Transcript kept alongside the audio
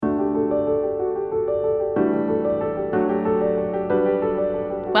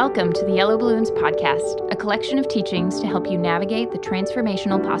Welcome to the Yellow Balloons Podcast, a collection of teachings to help you navigate the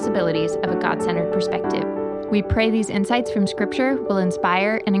transformational possibilities of a God-centered perspective. We pray these insights from Scripture will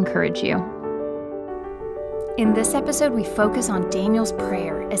inspire and encourage you. In this episode, we focus on Daniel's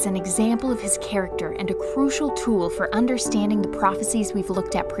prayer as an example of his character and a crucial tool for understanding the prophecies we've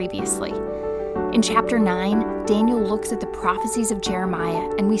looked at previously. In chapter 9, Daniel looks at the prophecies of Jeremiah,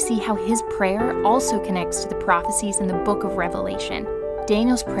 and we see how his prayer also connects to the prophecies in the book of Revelation.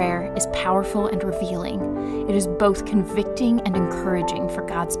 Daniel's prayer is powerful and revealing. It is both convicting and encouraging for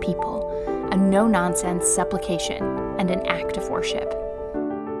God's people, a no-nonsense supplication and an act of worship.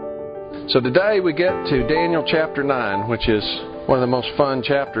 So today we get to Daniel chapter 9, which is one of the most fun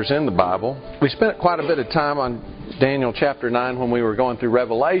chapters in the Bible. We spent quite a bit of time on Daniel chapter 9 when we were going through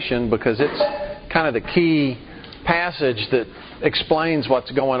Revelation because it's kind of the key passage that explains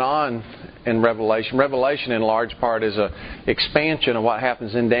what's going on in Revelation. Revelation in large part is an expansion of what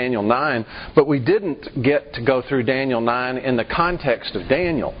happens in Daniel 9, but we didn't get to go through Daniel 9 in the context of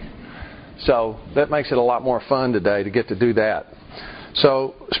Daniel. So that makes it a lot more fun today to get to do that.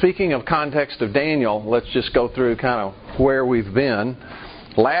 So speaking of context of Daniel, let's just go through kind of where we've been.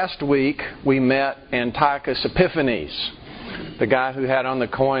 Last week we met Antiochus Epiphanes, the guy who had on the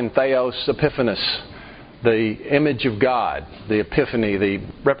coin Theos Epiphanes, the image of God, the epiphany, the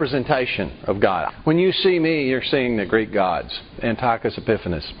representation of God. When you see me, you're seeing the Greek gods, Antiochus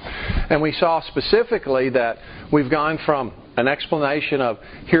Epiphanes. And we saw specifically that we've gone from an explanation of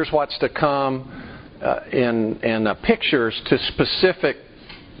here's what's to come in pictures to specific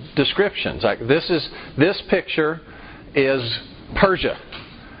descriptions. Like this picture is Persia,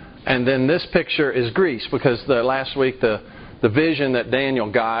 and then this picture is Greece, because last week the vision that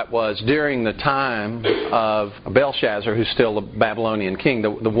Daniel got was during the time of Belshazzar, who's still the Babylonian king,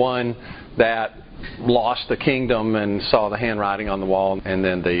 the one that lost the kingdom and saw the handwriting on the wall, and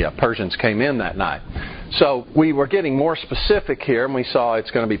then the Persians came in that night. So we were getting more specific here, and we saw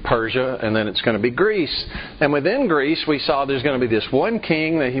it's going to be Persia, and then it's going to be Greece. And within Greece, we saw there's going to be this one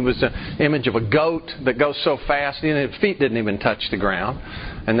king, that he was the image of a goat that goes so fast, his feet didn't even touch the ground.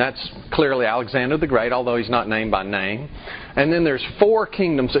 And that's clearly Alexander the Great, although he's not named by name. And then there's 4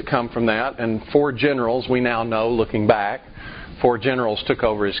 kingdoms that come from that, and 4 generals, we now know, looking back. 4 generals took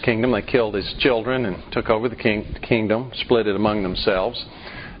over his kingdom. They killed his children and took over the kingdom, split it among themselves.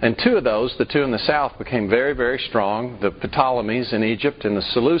 And 2 of those, the 2 in the south, became very, very strong. The Ptolemies in Egypt and the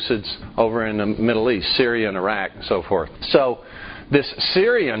Seleucids over in the Middle East, Syria and Iraq and so forth. So this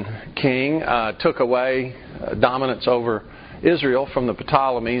Syrian king took away dominance over Israel from the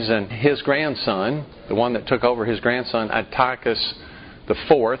Ptolemies, and his grandson, the one that took over his grandson, Antiochus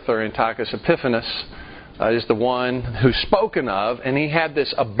IV, or Antiochus Epiphanes, is the one who's spoken of, and he had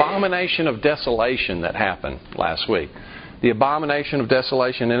this abomination of desolation that happened last week. The abomination of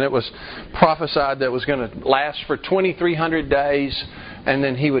desolation, and it was prophesied that it was going to last for 2,300 days, and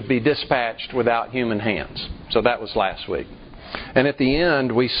then he would be dispatched without human hands. So that was last week. And at the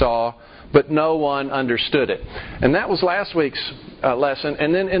end we saw, but no one understood it. And that was last week's lesson.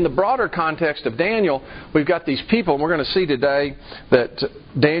 And then in the broader context of Daniel, we've got these people, and we're going to see today that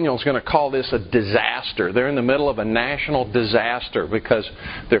Daniel's going to call this a disaster. They're in the middle of a national disaster because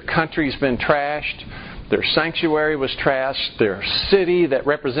their country's been trashed, their sanctuary was trashed, their city that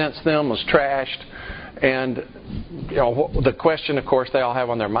represents them was trashed. And the question, of course, they all have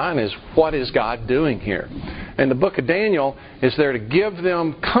on their mind is, what is God doing here? And the book of Daniel is there to give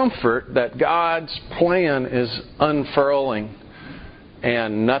them comfort that God's plan is unfurling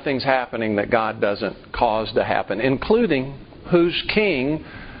and nothing's happening that God doesn't cause to happen, including who's king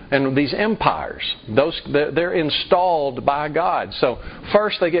and these empires. They're installed by God. So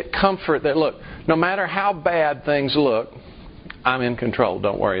first they get comfort that, look, no matter how bad things look, I'm in control.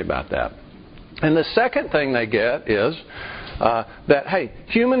 Don't worry about that. And the second thing they get is that, hey,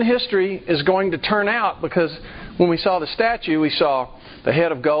 human history is going to turn out, because when we saw the statue, we saw the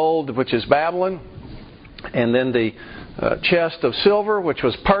head of gold, which is Babylon, and then the chest of silver, which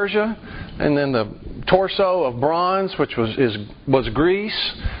was Persia, and then the torso of bronze, which was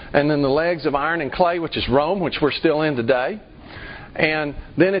Greece, and then the legs of iron and clay, which is Rome, which we're still in today. And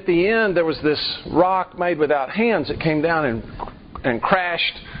then at the end, there was this rock made without hands that came down and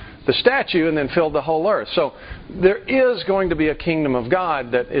crashed the statue and then filled the whole earth. So there is going to be a kingdom of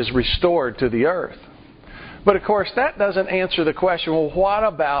God that is restored to the earth. But of course, that doesn't answer the question, well, what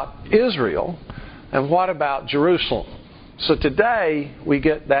about Israel? And what about Jerusalem? So today, we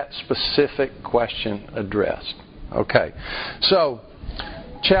get that specific question addressed. Okay, so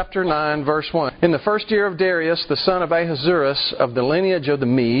chapter 9, verse 1. In the first year of Darius, the son of Ahasuerus, of the lineage of the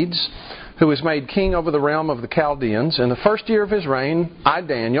Medes, who was made king over the realm of the Chaldeans. In the first year of his reign, I,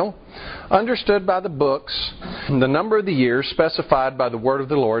 Daniel, understood by the books the number of the years specified by the word of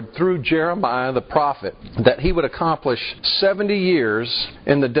the Lord through Jeremiah the prophet, that he would accomplish 70 years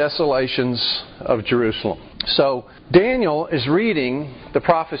in the desolations of Jerusalem. So Daniel is reading the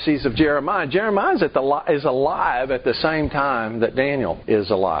prophecies of Jeremiah. Jeremiah is alive at the same time that Daniel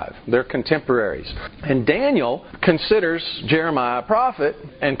is alive. They're contemporaries. And Daniel considers Jeremiah a prophet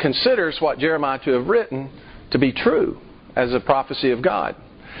and considers what Jeremiah to have written to be true as a prophecy of God.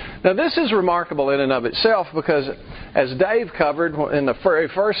 Now this is remarkable in and of itself because, as Dave covered in the very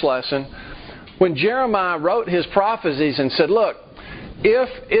first lesson, when Jeremiah wrote his prophecies and said, look, if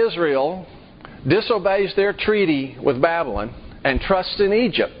Israel disobeys their treaty with Babylon and trusts in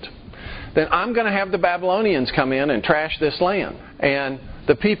Egypt, then I'm going to have the Babylonians come in and trash this land. And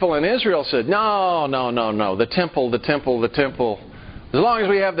the people in Israel said, no, the temple. As long as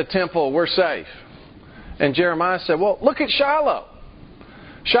we have the temple, we're safe. And Jeremiah said, well, look at Shiloh.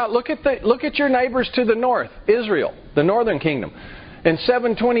 Look at your neighbors to the north, Israel, the northern kingdom. In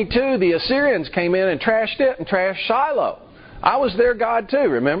 722, the Assyrians came in and trashed it and trashed Shiloh. I was their God too,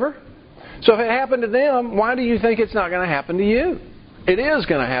 remember? So if it happened to them, why do you think it's not going to happen to you? It is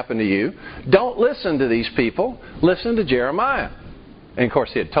going to happen to you. Don't listen to these people. Listen to Jeremiah. And of course,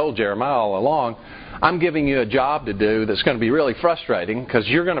 he had told Jeremiah all along, I'm giving you a job to do that's going to be really frustrating because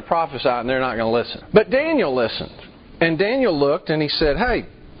you're going to prophesy and they're not going to listen. But Daniel listened. And Daniel looked and he said, hey,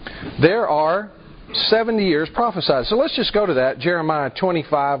 there are 70 years prophesied. So let's just go to that, Jeremiah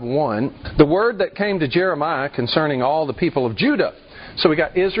 25:1. The word that came to Jeremiah concerning all the people of Judah. So we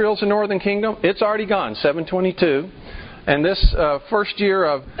got Israel's the northern kingdom. It's already gone, 722. And this first year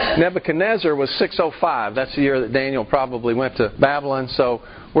of Nebuchadnezzar was 605. That's the year that Daniel probably went to Babylon. So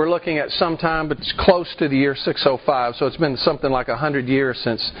we're looking at some time, but it's close to the year 605. So it's been something like 100 years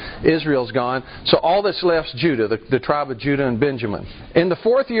since Israel's gone. So all that's left is Judah, the tribe of Judah and Benjamin. In the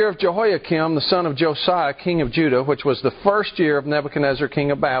fourth year of Jehoiakim, the son of Josiah, king of Judah, which was the first year of Nebuchadnezzar,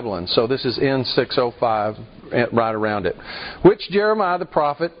 king of Babylon. So this is in 605, right around it. Which Jeremiah the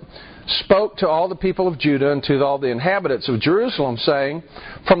prophet spoke to all the people of Judah and to all the inhabitants of Jerusalem, saying,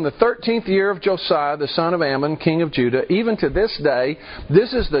 from the 13th year of Josiah, the son of Ammon, king of Judah, even to this day,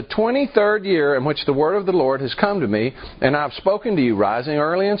 this is the 23rd year in which the word of the Lord has come to me, and I've spoken to you, rising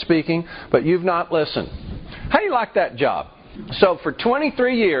early and speaking, but you've not listened. How do you like that job? So for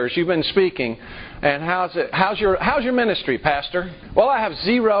 23 years you've been speaking, and how's your ministry, Pastor? Well, I have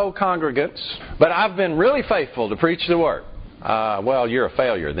 0 congregants, but I've been really faithful to preach the word. Well, you're a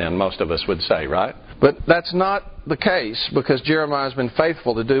failure then, most of us would say, right? But that's not the case because Jeremiah's been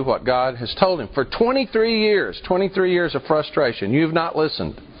faithful to do what God has told him. For 23 years of frustration, you've not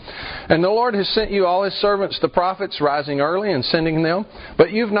listened. And the Lord has sent you all His servants, the prophets, rising early and sending them,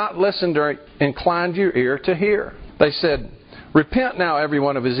 but you've not listened or inclined your ear to hear. They said, repent now every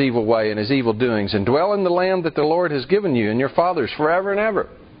one of his evil way and his evil doings, and dwell in the land that the Lord has given you and your fathers forever and ever.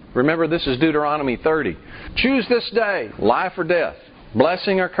 Remember, this is Deuteronomy 30. Choose this day, life or death,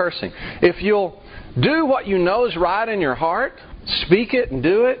 blessing or cursing. If you'll do what you know is right in your heart, speak it and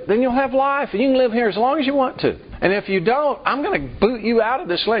do it, then you'll have life. And you can live here as long as you want to. And if you don't, I'm going to boot you out of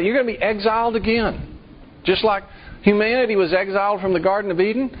this land. You're going to be exiled again. Just like humanity was exiled from the Garden of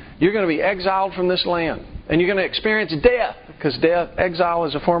Eden, you're going to be exiled from this land. And you're going to experience death, because exile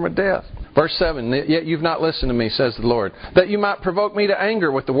is a form of death. Verse 7, yet you've not listened to me, says the Lord, that you might provoke me to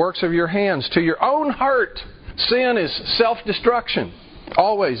anger with the works of your hands, to your own hurt. Sin is self-destruction.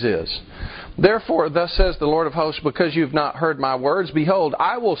 Always is. Therefore, thus says the Lord of hosts, because you've not heard my words, behold,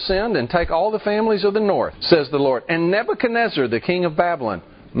 I will send and take all the families of the north, says the Lord, and Nebuchadnezzar, the king of Babylon,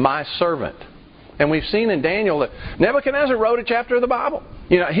 my servant. And we've seen in Daniel that Nebuchadnezzar wrote a chapter of the Bible.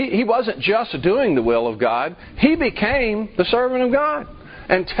 You know, he wasn't just doing the will of God. He became the servant of God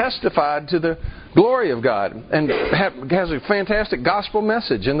and testified to the glory of God, and has a fantastic gospel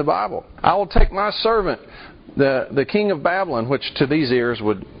message in the Bible. I will take my servant, the king of Babylon, which to these ears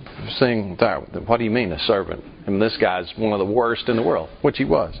would sing, what do you mean a servant? And this guy's one of the worst in the world, which he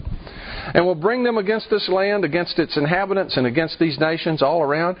was. And will bring them against this land, against its inhabitants, and against these nations all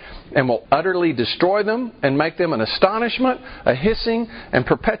around, and will utterly destroy them, and make them an astonishment, a hissing, and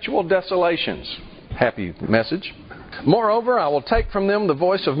perpetual desolations. Happy message. Moreover, I will take from them the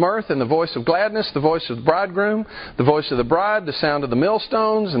voice of mirth and the voice of gladness, the voice of the bridegroom, the voice of the bride, the sound of the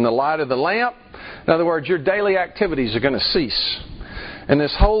millstones, and the light of the lamp. In other words, your daily activities are going to cease. And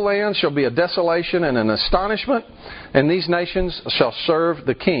this whole land shall be a desolation and an astonishment, and these nations shall serve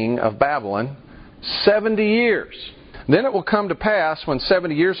the king of Babylon 70 years. Then it will come to pass, when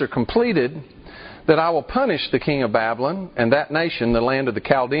 70 years are completed, that I will punish the king of Babylon and that nation, the land of the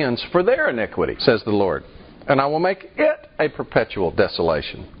Chaldeans, for their iniquity, says the Lord. And I will make it a perpetual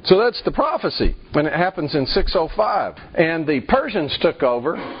desolation. So that's the prophecy. And it happens in 605. And the Persians took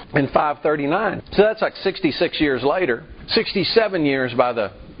over in 539. So that's like 66 years later. 67 years by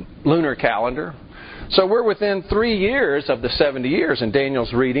the lunar calendar. So we're within 3 years of the 70 years, and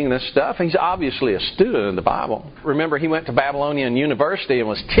Daniel's reading this stuff. He's obviously a student of the Bible. Remember, he went to Babylonian University and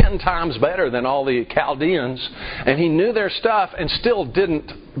was 10 times better than all the Chaldeans, and he knew their stuff and still didn't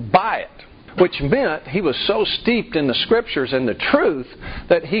buy it, which meant he was so steeped in the Scriptures and the truth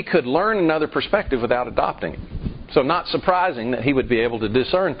that he could learn another perspective without adopting it. So not surprising that he would be able to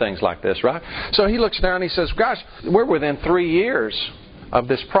discern things like this, right? So he looks down and he says, gosh, we're within 3 years of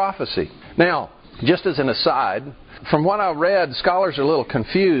this prophecy. Now, just as an aside, from what I read, scholars are a little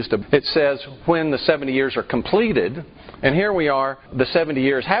confused. It says when the 70 years are completed, and here we are, the 70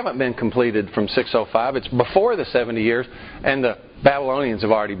 years haven't been completed from 605. It's before the 70 years, and the Babylonians have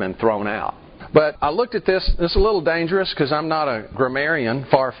already been thrown out. But I looked at this. This is a little dangerous because I'm not a grammarian,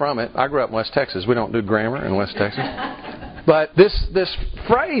 far from it. I grew up in West Texas. We don't do grammar in West Texas. But this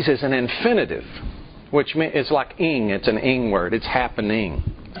phrase is an infinitive, which means it's like ing. It's an ing word. It's happening.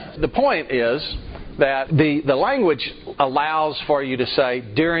 The point is that the language allows for you to say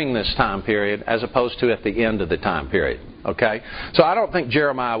during this time period as opposed to at the end of the time period. Okay? So I don't think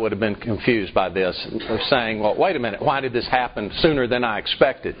Jeremiah would have been confused by this, of saying, well, wait a minute, why did this happen sooner than I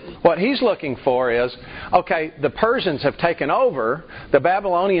expected? What he's looking for is, okay, the Persians have taken over, the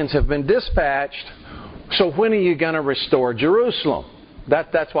Babylonians have been dispatched, so when are you going to restore Jerusalem?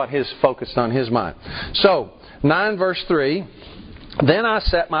 That's what he's focused on his mind. So, 9 verse 3, then I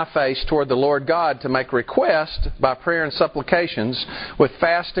set my face toward the Lord God to make request by prayer and supplications with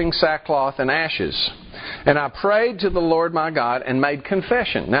fasting, sackcloth, and ashes. And I prayed to the Lord my God and made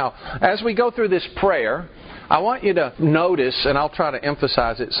confession. Now, as we go through this prayer, I want you to notice, and I'll try to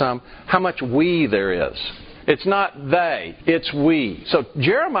emphasize it some, how much we there is. It's not they, it's we. So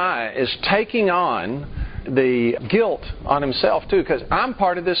Jeremiah is taking on the guilt on himself too, because I'm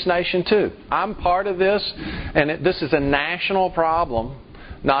part of this nation too. I'm part of this, and this is a national problem,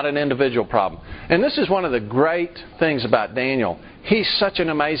 not an individual problem. And this is one of the great things about Daniel. He's such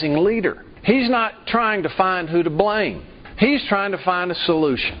an amazing leader. He's not trying to find who to blame. He's trying to find a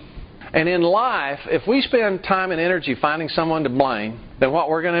solution. And in life, if we spend time and energy finding someone to blame, then what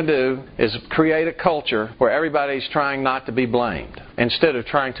we're going to do is create a culture where everybody's trying not to be blamed instead of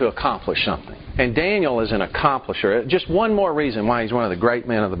trying to accomplish something. And Daniel is an accomplisher. Just one more reason why he's one of the great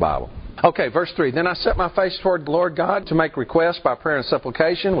men of the Bible. Okay, verse 3. Then I set my face toward the Lord God to make requests by prayer and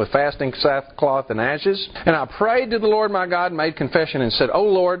supplication with fasting, sackcloth, and ashes. And I prayed to the Lord my God, made confession, and said, O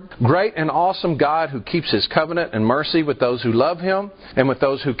Lord, great and awesome God who keeps His covenant and mercy with those who love Him and with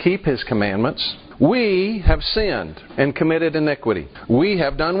those who keep His commandments. We have sinned and committed iniquity. We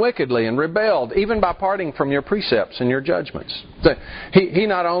have done wickedly and rebelled, even by parting from your precepts and your judgments. So he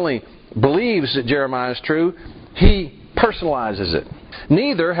not only believes that Jeremiah is true, he personalizes it.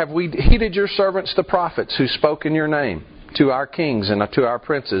 Neither have we heeded your servants the prophets who spoke in your name to our kings and to our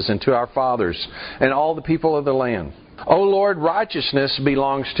princes and to our fathers and all the people of the land. O Lord, righteousness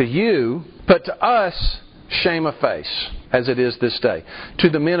belongs to you, but to us shame of face, as it is this day. To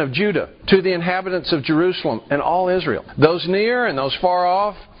the men of Judah, to the inhabitants of Jerusalem and all Israel, those near and those far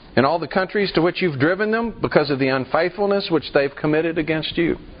off, and all the countries to which you've driven them because of the unfaithfulness which they've committed against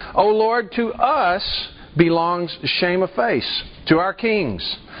you. O Lord, to us belongs shame of face, to our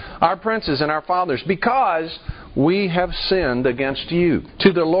kings, our princes and our fathers, because we have sinned against you.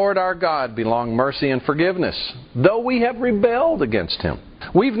 To the Lord our God belong mercy and forgiveness, though we have rebelled against Him.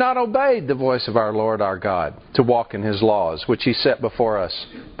 We've not obeyed the voice of our Lord our God to walk in His laws, which He set before us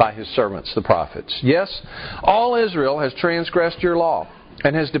by His servants the prophets. Yes, all Israel has transgressed your law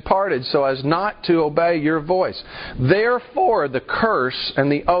and has departed so as not to obey your voice. Therefore the curse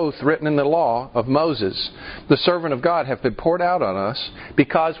and the oath written in the law of Moses, the servant of God, have been poured out on us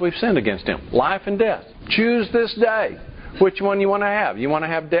because we've sinned against Him. Life and death. Choose this day which one you want to have. You want to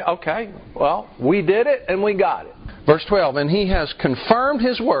have death? Okay, well, we did it and we got it. Verse 12, and He has confirmed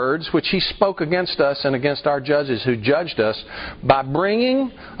His words which He spoke against us and against our judges who judged us by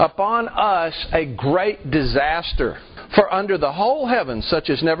bringing upon us a great disaster. For under the whole heaven such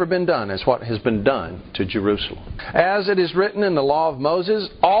has never been done as what has been done to Jerusalem. As it is written in the law of Moses,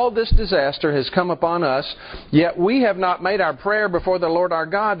 all this disaster has come upon us, yet we have not made our prayer before the Lord our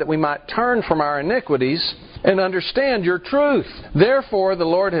God that we might turn from our iniquities and understand your truth. Therefore the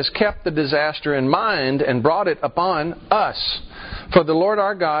Lord has kept the disaster in mind and brought it upon us. For the Lord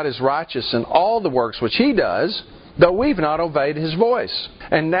our God is righteous in all the works which He does, though we've not obeyed His voice.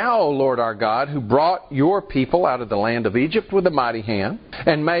 And now, O Lord our God, who brought your people out of the land of Egypt with a mighty hand,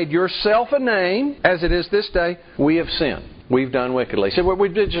 and made yourself a name, as it is this day, we have sinned. We've done wickedly. So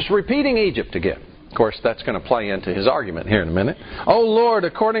we're just repeating Egypt again. Of course, that's going to play into his argument here in a minute. O Lord,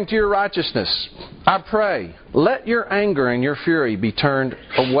 according to your righteousness, I pray, let your anger and your fury be turned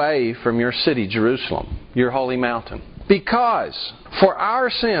away from your city, Jerusalem, your holy mountain. Because for our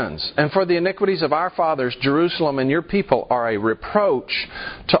sins and for the iniquities of our fathers, Jerusalem and your people are a reproach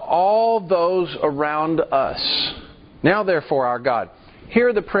to all those around us. Now therefore, our God,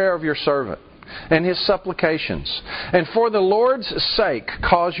 hear the prayer of your servant and his supplications, and for the Lord's sake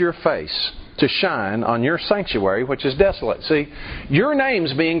cause your face to shine on your sanctuary, which is desolate. See, your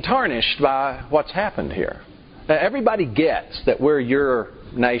name's being tarnished by what's happened here. Now, everybody gets that we're your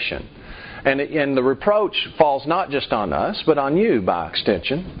nation. And the reproach falls not just on us, but on you by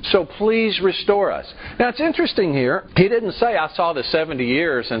extension. So please restore us. Now it's interesting here, he didn't say, I saw the 70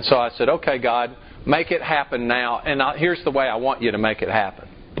 years and so I said, okay God, make it happen now, and here's the way I want you to make it happen.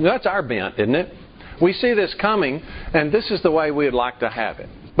 That's our bent, isn't it? We see this coming, and this is the way we would like to have it.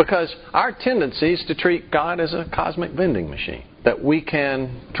 Because our tendency is to treat God as a cosmic vending machine. That we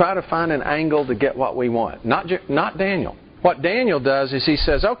can try to find an angle to get what we want. Not Daniel. What Daniel does is he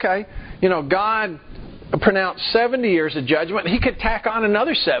says, okay, God pronounced 70 years of judgment. He could tack on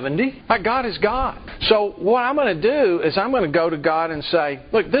another 70. Like, God is God. So what I'm going to do is I'm going to go to God and say,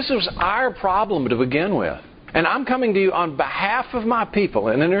 look, this was our problem to begin with. And I'm coming to you on behalf of my people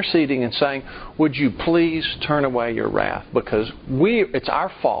and interceding and saying, would you please turn away your wrath? Because it's our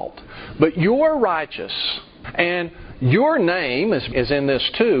fault. But you're righteous. And your name is in this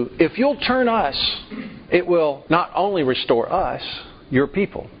too. If you'll turn us, it will not only restore us, your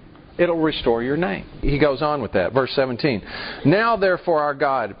people. It'll restore your name. He goes on with that. Verse 17. Now therefore, our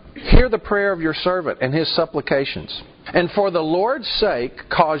God, hear the prayer of your servant and his supplications. And for the Lord's sake,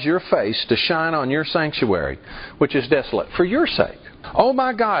 cause your face to shine on your sanctuary, which is desolate, for your sake. O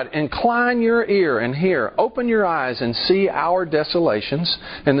my God, incline your ear and hear. Open your eyes and see our desolations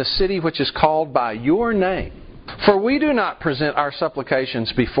in the city which is called by your name. For we do not present our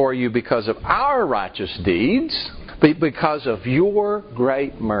supplications before you because of our righteous deeds, but because of your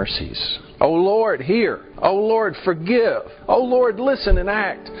great mercies. O Lord, hear. O Lord, forgive. O Lord, listen and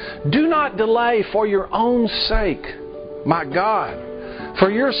act. Do not delay for your own sake, my God.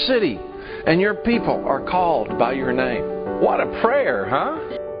 For your city and your people are called by your name. What a prayer,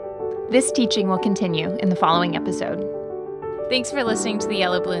 huh? This teaching will continue in the following episode. Thanks for listening to the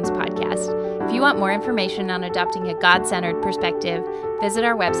Yellow Balloons podcast. If you want more information on adopting a God-centered perspective, visit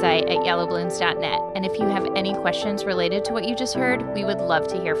our website at yellowballoons.net. And if you have any questions related to what you just heard, we would love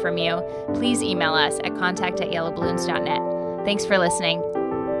to hear from you. Please email us at contact@yellowballoons.net. Thanks for listening.